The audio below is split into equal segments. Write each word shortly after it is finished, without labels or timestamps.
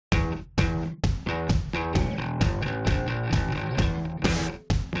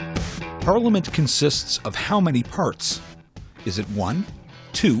Parliament consists of how many parts? Is it 1,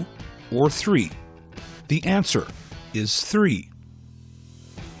 2, or 3? The answer is 3.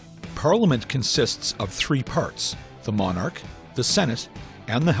 Parliament consists of 3 parts: the monarch, the Senate,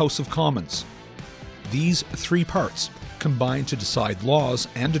 and the House of Commons. These 3 parts combine to decide laws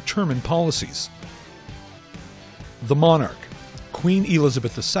and determine policies. The monarch. Queen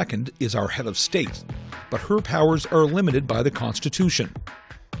Elizabeth II is our head of state, but her powers are limited by the Constitution.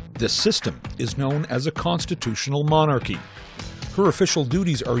 This system is known as a constitutional monarchy. Her official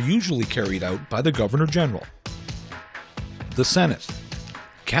duties are usually carried out by the Governor-General. The Senate.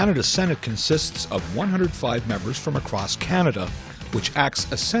 Canada's Senate consists of 105 members from across Canada, which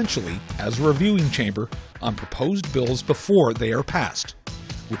acts essentially as a reviewing chamber on proposed bills before they are passed,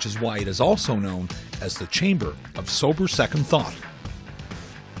 which is why it is also known as the Chamber of Sober Second Thought.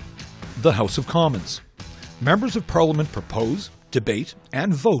 The House of Commons. Members of Parliament propose, debate,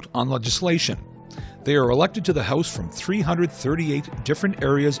 and vote on legislation. They are elected to the House from 338 different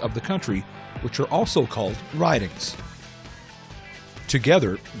areas of the country, which are also called ridings.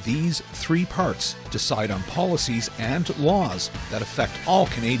 Together, these 3 parts decide on policies and laws that affect all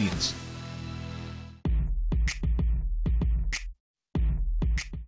Canadians.